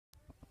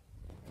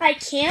I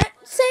can't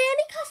say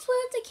any cuss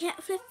words, I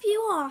can't flip you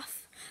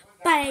off.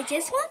 But I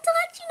just want to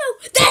let you know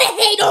that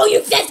I hate all you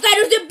fifth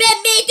graders who've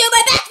been mean to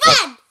my best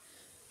friend!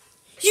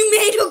 You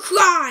made her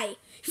cry!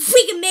 You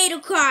freaking made her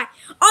cry!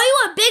 All you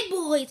are big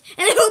bullies,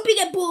 and I hope you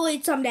get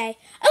bullied someday.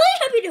 I really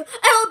hope you do.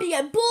 I hope you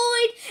get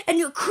bullied, and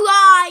you're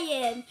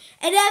crying,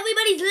 and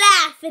everybody's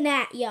laughing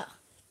at you.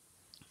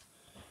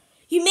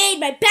 You made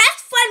my best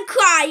friend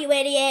cry, you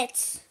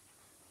idiots!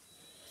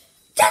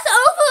 Just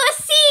over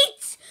a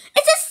seat!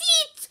 It's a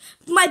seat!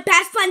 My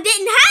best friend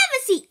didn't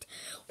have a seat.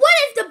 What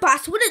if the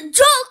bus would have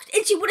joked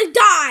and she would have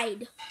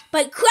died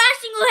by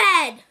crashing her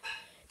head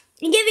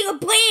and giving her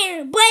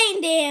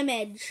brain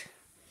damage?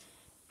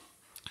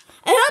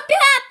 I hope you're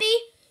happy.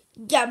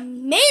 You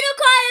made her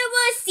cry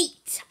over a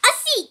seat. A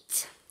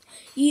seat.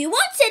 You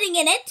weren't sitting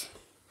in it.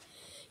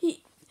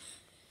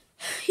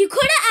 You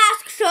could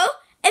have asked her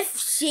if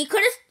she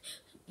could have.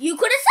 You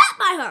could have sat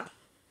by her.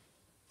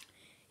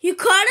 You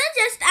could have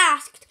just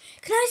asked,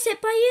 "Can I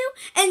sit by you?"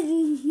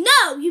 And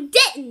no, you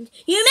didn't.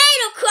 You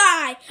made her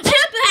cry. I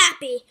hope you're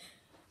happy.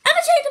 I'm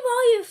ashamed of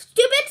all you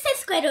stupid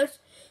fifth graders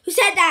who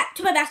said that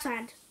to my best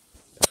friend.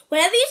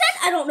 Whatever you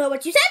said, I don't know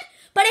what you said,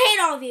 but I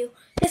hate all of you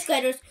fifth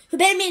graders who've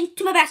been mean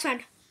to my best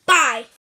friend. Bye.